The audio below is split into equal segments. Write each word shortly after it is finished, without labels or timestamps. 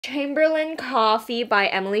Chamberlain coffee by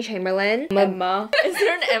Emily Chamberlain. Emma. Is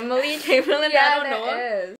there an Emily Chamberlain? Yeah, I don't know.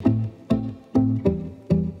 there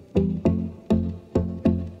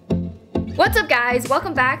is. What's up guys?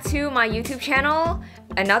 Welcome back to my YouTube channel.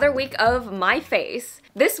 Another week of my face.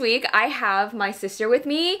 This week I have my sister with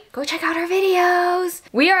me. Go check out our videos.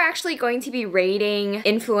 We are actually going to be rating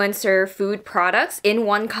influencer food products in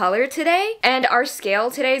one color today. And our scale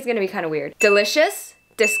today is gonna be kind of weird. Delicious,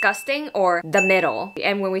 disgusting, or the middle.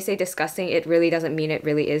 And when we say disgusting, it really doesn't mean it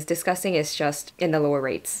really is disgusting. It's just in the lower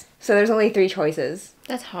rates. So there's only 3 choices.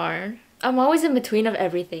 That's hard. I'm always in between of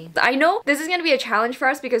everything. I know this is gonna be a challenge for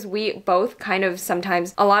us because we both kind of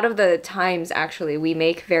sometimes, a lot of the times actually, we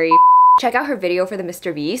make very check out her video for the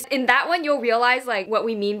Mr. Beast. In that one, you'll realize like what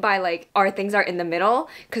we mean by like our things are in the middle,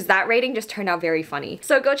 because that rating just turned out very funny.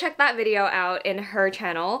 So go check that video out in her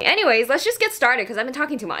channel. Anyways, let's just get started because I've been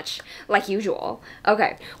talking too much, like usual.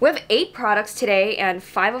 Okay, we have 8 products today and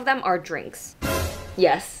 5 of them are drinks.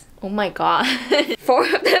 Yes. Oh my god. 4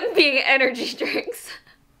 of them being energy drinks.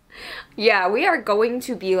 Yeah, we are going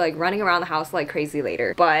to be like running around the house like crazy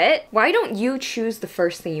later. But why don't you choose the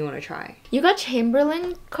first thing you want to try? You got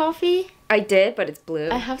Chamberlain coffee? I did, but it's blue.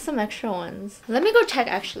 I have some extra ones. Let me go check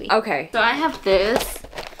actually. Okay. So I have this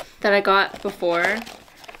that I got before.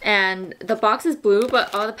 And the box is blue,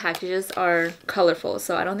 but all the packages are colorful.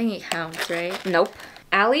 So I don't think it counts, right? Nope.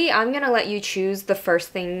 Allie, I'm gonna let you choose the first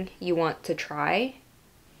thing you want to try.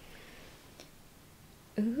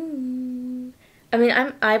 Ooh. I mean,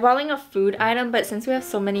 I'm eyeballing a food item, but since we have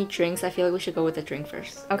so many drinks, I feel like we should go with the drink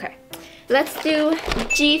first. Okay. Let's do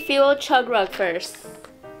G Fuel Chug Rug first.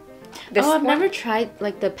 I've never tried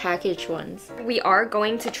like the packaged ones. We are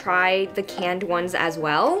going to try the canned ones as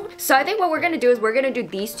well. So I think what we're gonna do is we're gonna do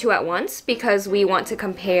these 2 at once because we want to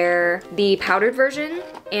compare the powdered version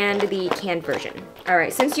and the canned version. All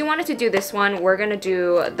right, since you wanted to do this one, we're gonna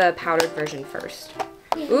do the powdered version first.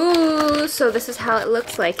 Ooh, so this is how it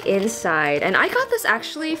looks like inside. And I got this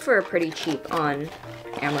actually for pretty cheap on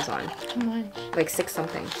Amazon. How much? Like 6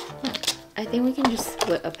 something. I think we can just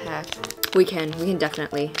split a pack. We can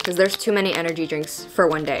definitely. Because there's too many energy drinks for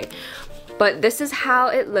one day. But this is how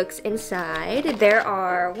it looks inside. There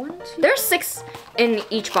are there's 6 in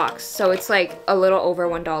each box. So it's like a little over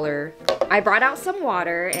 $1. I brought out some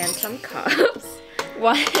water and some cups.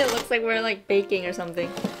 Why? It looks like we're like baking or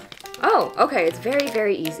something. Oh, okay, it's very,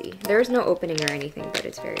 very easy. There's no opening or anything, but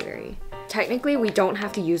it's very, very... Technically, we don't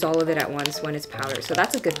have to use all of it at once when it's powder, so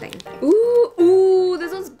that's a good thing. Ooh,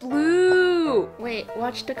 this one's blue! Wait,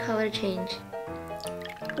 watch the color change.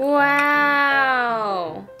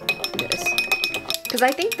 Wow! This. Because I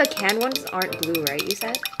think the canned ones aren't blue, right, you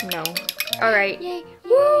said? No. Alright. Yay!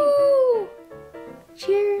 Woo!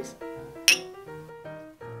 Cheers!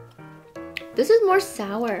 This is more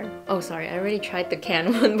sour. Oh, sorry, I already tried the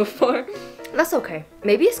canned one before. That's okay.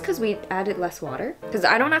 Maybe it's because we added less water. Because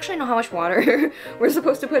I don't actually know how much water we're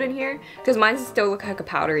supposed to put in here. Because mine still look like a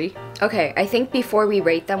powdery. Okay, I think before we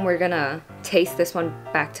rate them, we're gonna taste this one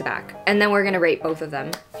back to back. And then we're gonna rate both of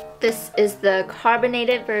them. This is the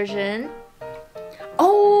carbonated version.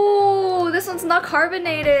 Oh, this one's not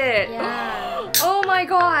carbonated. Yeah. Oh my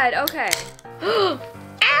god, okay.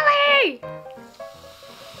 Allie!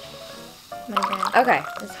 My bad. Okay.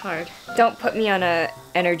 It's hard. Don't put me on a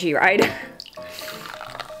energy ride.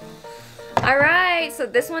 Alright, so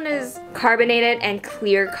this one is carbonated and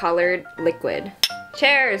clear colored liquid.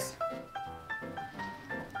 Cheers!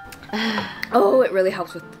 Oh, it really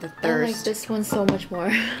helps with the thirst. I like this one so much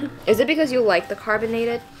more. Is it because you like the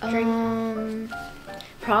carbonated drink?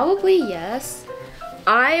 Probably yes.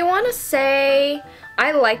 I want to say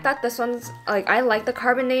I like that this one's like, I like the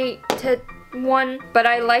carbonated one, but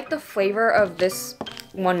I like the flavor of this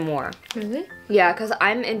one more. Really? Yeah, because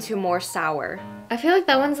I'm into more sour. I feel like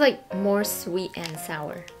that one's like more sweet and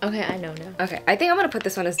sour. Okay, I know now. Okay, I think I'm gonna put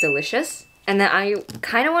this one as delicious. And then I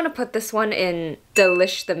kind of want to put this one in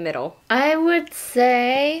delish the middle. I would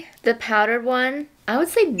say the powdered one, I would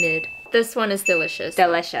say mid. This one is delicious.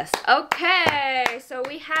 Delicious. Okay, so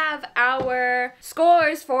we have our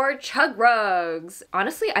scores for Chug Rugs.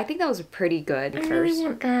 Honestly, I think that was pretty good I first. really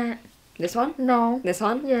want that. This one? No. This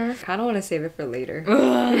one? Yeah. Kind of want to save it for later.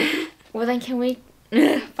 Well then can we...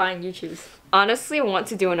 Fine, you choose. Honestly, I want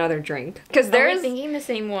to do another drink. Because We're there's... thinking the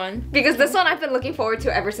same one. Because this one I've been looking forward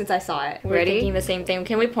to ever since I saw it. We're Ready? thinking the same thing.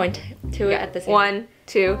 Can we point to it at the same 1,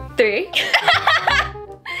 2, 3.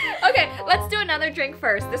 Okay, let's do another drink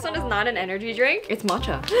first. This one is not an energy drink. It's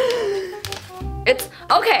matcha. It's,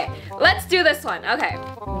 okay, let's do this one. Okay.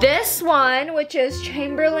 This one, which is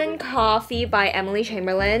Chamberlain Coffee by Emily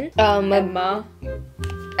Chamberlain. Emma.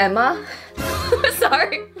 Emma?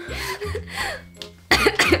 Sorry.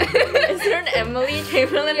 Is there an Emily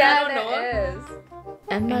Chamberlain? Yeah, I don't know. there is.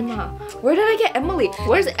 Emma. Where did I get Emily?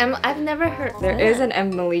 Where's Emma? I've never heard. There is an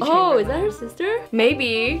Emily Chamberlain. Oh, is that her sister?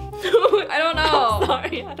 Maybe. I don't know. I'm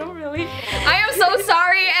sorry, I don't really. I am so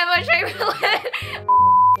sorry, Emma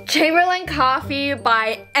Chamberlain. Chamberlain coffee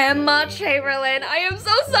by Emma Chamberlain. I am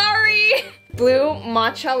so sorry. Blue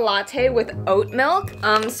matcha latte with oat milk.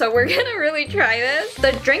 So we're gonna really try this.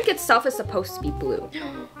 The drink itself is supposed to be blue.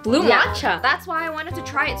 Blue matcha. That's why I wanted to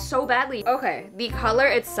try it so badly. Okay, the color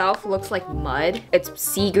itself looks like mud. It's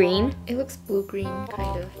sea green. It looks blue-green,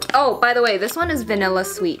 kind of. Oh, by the way, this one is vanilla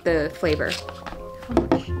sweet, the flavor.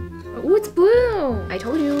 Oh, it's blue. I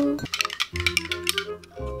told you.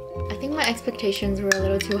 I think my expectations were a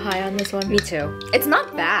little too high on this one. Me too. It's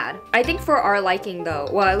not bad. I think for our liking though,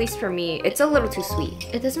 well, at least for me, it's a little too sweet.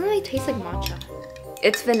 It doesn't really taste like matcha.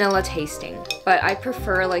 It's vanilla tasting, but I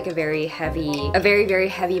prefer like a very, very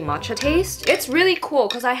heavy matcha taste. It's really cool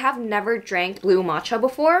because I have never drank blue matcha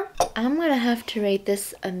before. I'm gonna have to rate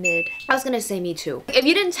this a mid. I was gonna say me too. If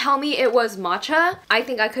you didn't tell me it was matcha, I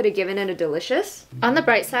think I could have given it a delicious. On the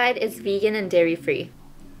bright side, it's vegan and dairy free.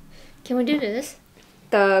 Can we do this?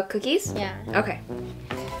 The cookies? Yeah. Okay.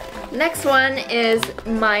 Next one is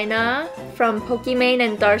Myna from Pokimane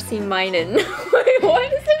and Darcy Mynan. Wait,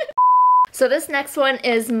 what is it? So this next one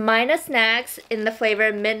is Myna Snacks in the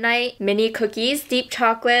flavor Midnight Mini Cookies, Deep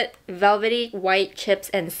Chocolate, Velvety White Chips,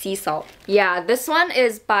 and Sea Salt. Yeah, this one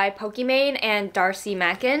is by Pokimane and Darcy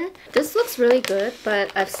Mackin. This looks really good,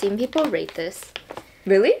 but I've seen people rate this.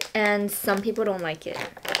 Really? And some people don't like it.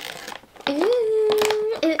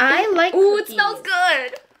 I like Ooh, cookies. it smells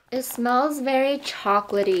good! It smells very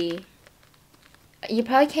chocolatey. You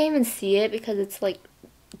probably can't even see it because it's like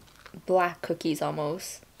black cookies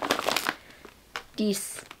almost.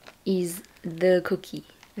 This is the cookie.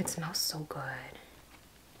 It smells so good.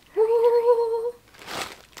 Ooh.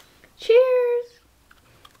 Cheers!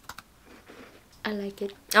 I like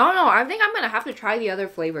it. I don't know, I think I'm gonna have to try the other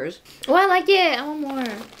flavors. Oh, I like it. I want more.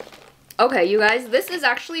 Okay, you guys, this is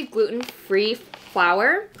actually gluten-free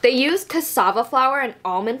flour. They use cassava flour and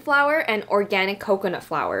almond flour and organic coconut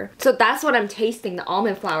flour. So that's what I'm tasting, the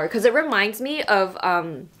almond flour, because it reminds me of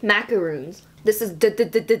macaroons. This is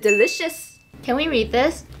delicious. Can we read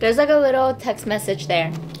this? There's like a little text message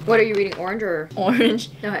there. What are you reading, orange or?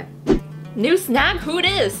 Orange. Okay. New snack, who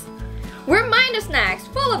dis? We're Myna Snacks,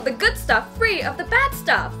 full of the good stuff, free of the bad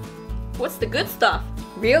stuff. What's the good stuff?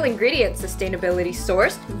 Real ingredients, sustainability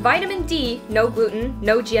sourced, vitamin D, no gluten,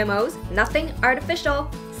 no GMOs, nothing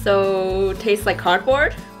artificial. So, tastes like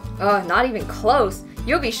cardboard? Oh, not even close.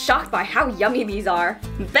 You'll be shocked by how yummy these are.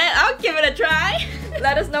 Bet I'll give it a try.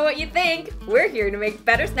 Let us know what you think. We're here to make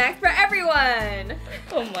better snacks for everyone.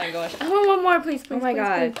 Oh my gosh. I want one more, please. Oh my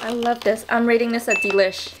god. Please. I love this. I'm rating this a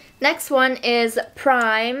delish. Next one is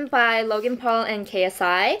Prime by Logan Paul and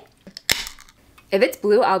KSI. If it's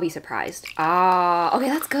blue, I'll be surprised. Ah, okay,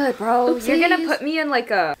 that's good, bro. Oh, you're gonna put me in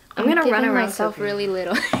like a... I'm gonna run around myself so really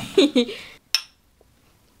little.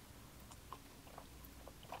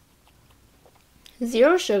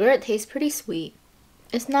 Zero sugar, it tastes pretty sweet.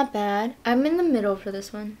 It's not bad. I'm in the middle for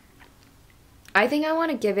this one. I think I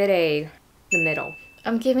want to give it the middle.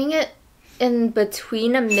 I'm giving it in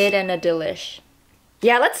between a mid and a delish.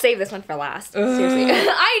 Yeah, let's save this one for last. Seriously.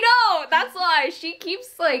 I know! That's why. She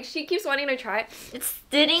keeps wanting to try it. It's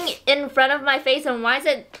sitting in front of my face, and why is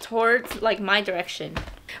it towards like my direction?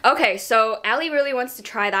 Okay, so Allie really wants to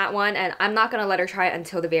try that one, and I'm not gonna let her try it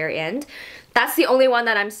until the very end. That's the only one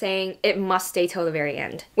that I'm saying it must stay till the very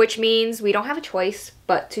end, which means we don't have a choice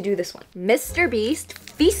but to do this one. Mr. Beast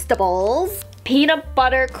Feastables Peanut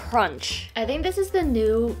Butter Crunch. I think this is the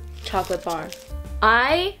new chocolate bar.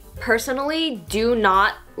 I personally do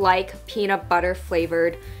not like peanut butter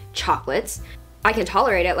flavored chocolates. I can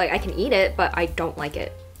tolerate it, like I can eat it, but I don't like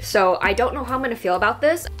it. So I don't know how I'm gonna feel about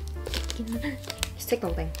this. Just take the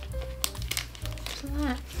whole thing.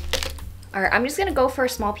 Alright, I'm just gonna go for a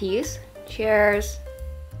small piece. Cheers.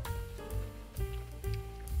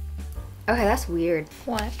 Okay, that's weird.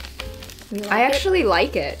 What? I actually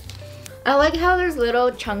like it. I like how there's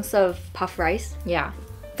little chunks of Puff rice. yeah.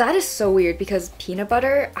 That is so weird because peanut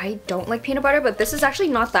butter, I don't like peanut butter, but this is actually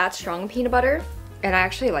not that strong peanut butter, and I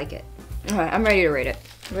actually like it. Alright, I'm ready to rate it.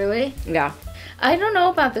 Really? Yeah. I don't know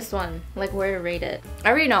about this one, like where to rate it. I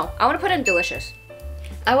already know. I want to put in delicious.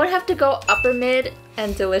 I would have to go upper mid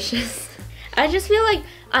and delicious. I just feel like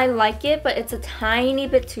I like it, but it's a tiny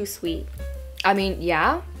bit too sweet. I mean,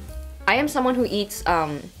 yeah. I am someone who eats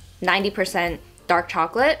 90% dark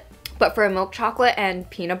chocolate, but for a milk chocolate and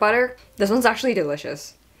peanut butter, this one's actually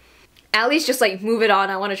delicious. Allie's just like, move it on,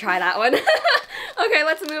 I want to try that one. Okay,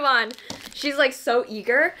 let's move on. She's like so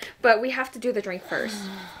eager, but we have to do the drink first.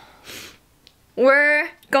 We're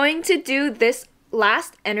going to do this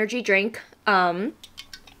last energy drink,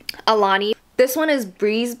 Alani. This one is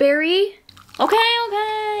Breezeberry.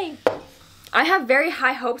 Okay. I have very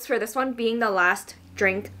high hopes for this one being the last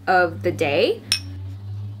drink of the day.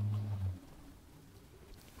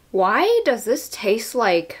 Why does this taste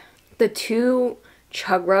like the two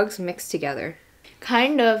Chug Rugs mixed together?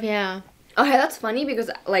 Kind of, yeah. Okay, that's funny because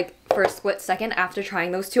like for a split second after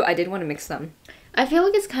trying those two, I did want to mix them. I feel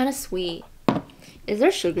like it's kind of sweet. Is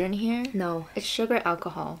there sugar in here? No. It's sugar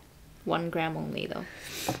alcohol. 1 gram only though.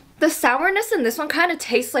 The sourness in this one kind of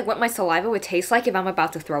tastes like what my saliva would taste like if I'm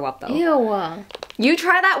about to throw up though. Ew. You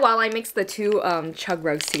try that while I mix the two Chug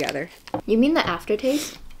Rugs together. You mean the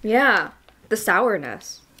aftertaste? Yeah, the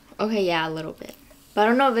sourness. Okay, yeah, a little bit. But I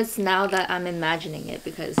don't know if it's now that I'm imagining it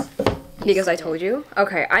because I told you?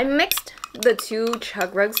 Okay, I mixed the two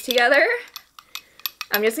Chug Rugs together.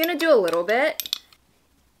 I'm just gonna do a little bit.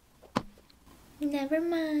 Never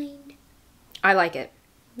mind. I like it.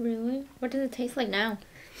 Really? What does it taste like now?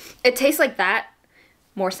 It tastes like that,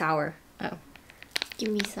 more sour. Oh.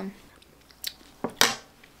 Give me some. I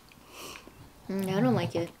don't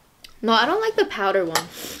like it. No, I don't like the powder one.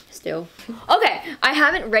 Still. Okay, I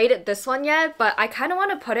haven't rated this one yet, but I kind of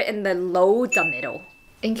want to put it in the low to middle.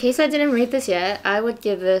 In case I didn't rate this yet, I would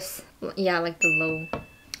give this, yeah, like the low.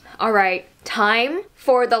 All right, time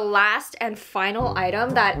for the last and final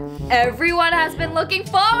item that everyone has been looking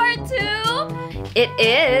forward to. It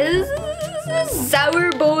is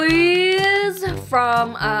Sour Boys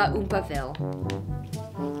from Oompaville.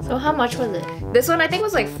 So how much was it? This one I think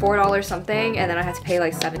was like $4 something, and then I had to pay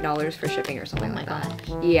like $7 for shipping or something like that.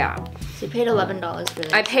 Yeah. So you paid $11 for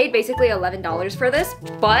this. I paid basically $11 for this,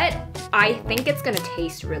 but I think it's gonna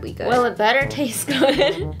taste really good. Well, it better taste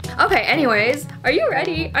good. Okay, anyways, are you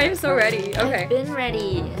ready? I am so ready. Okay. I've been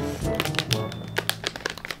ready.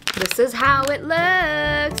 This is how it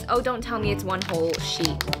looks. Oh, don't tell me it's one whole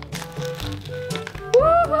sheet.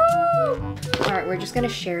 Woohoo! All right, we're just gonna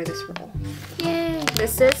share this roll. Yay.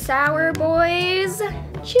 This is Sour Boys.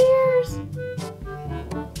 Cheers.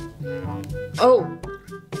 Oh.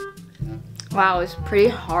 Wow, it's pretty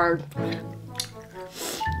hard.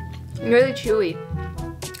 Really chewy,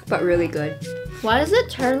 but really good. Why does it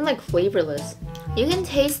turn like flavorless? You can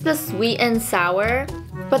taste the sweet and sour,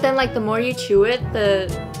 but then like the more you chew it, the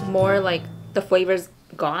more like the flavor's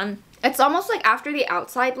gone. It's almost like after the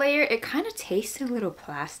outside layer, it kind of tastes a little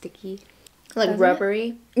plasticky. Like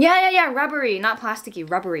rubbery? Yeah, rubbery, not plasticky,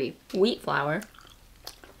 rubbery. Wheat flour.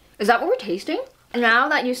 Is that what we're tasting? Now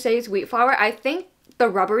that you say it's wheat flour, I think the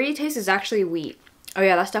rubbery taste is actually wheat. Oh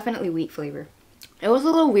yeah, that's definitely wheat flavor. It was a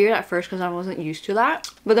little weird at first because I wasn't used to that.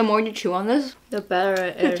 But the more you chew on this, the better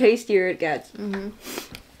it is. The tastier it gets.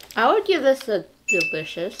 I would give this a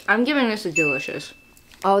delicious. I'm giving this a delicious.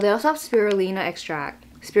 Oh, they also have spirulina extract.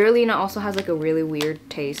 Spirulina also has like a really weird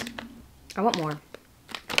taste. I want more.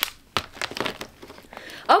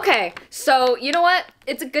 Okay, so you know what?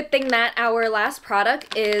 It's a good thing that our last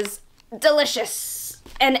product is delicious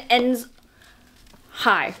and ends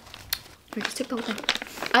high. Wait, just take the whole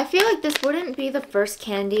thing. I feel like this wouldn't be the first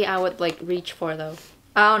candy I would like reach for though.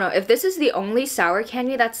 I don't know. If this is the only sour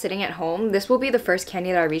candy that's sitting at home, this will be the first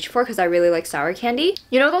candy that I reach for because I really like sour candy.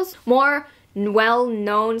 You know those more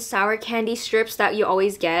well-known sour candy strips that you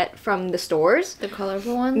always get from the stores? The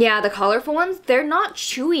colorful ones? Yeah, the colorful ones. They're not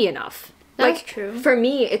chewy enough. That's true. For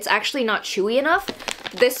me, it's actually not chewy enough.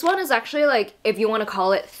 This one is actually like, if you want to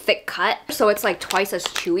call it thick cut, so it's like twice as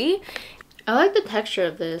chewy. I like the texture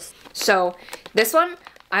of this. So this one,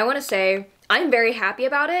 I want to say I'm very happy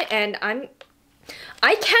about it, and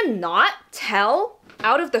I cannot tell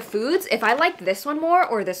out of the foods if I like this one more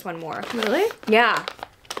or this one more. Really? Yeah.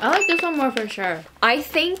 I like this one more for sure. I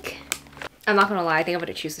think, I'm not gonna lie, I think I'm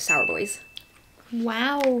gonna choose the Sour Boys.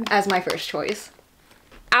 Wow. As my first choice.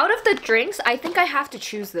 Out of the drinks, I think I have to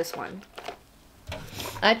choose this one.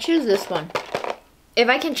 I choose this one. If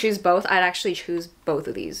I can choose both, I'd actually choose both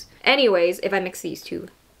of these. Anyways, if I mix these two,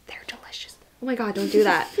 they're delicious. Oh my god, don't do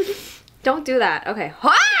that. Don't do that. Okay.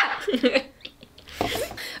 Ah!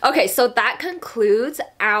 Okay, so that concludes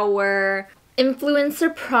our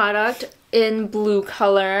influencer product in blue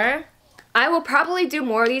color. I will probably do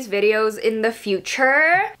more of these videos in the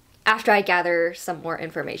future after I gather some more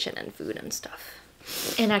information and food and stuff.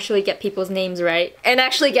 And actually get people's names right. I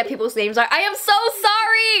am so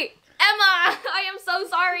sorry! Emma, I am so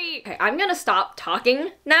sorry. Okay, I'm gonna stop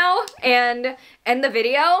talking now and end the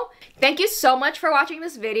video. Thank you so much for watching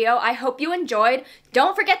this video. I hope you enjoyed.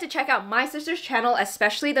 Don't forget to check out my sister's channel,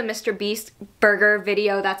 especially the Mr. Beast burger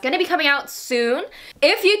video that's gonna be coming out soon.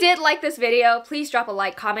 If you did like this video, please drop a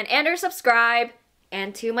like, comment, and or subscribe.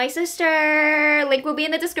 And to my sister, link will be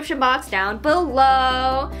in the description box down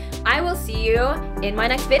below. I will see you in my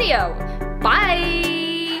next video. Bye!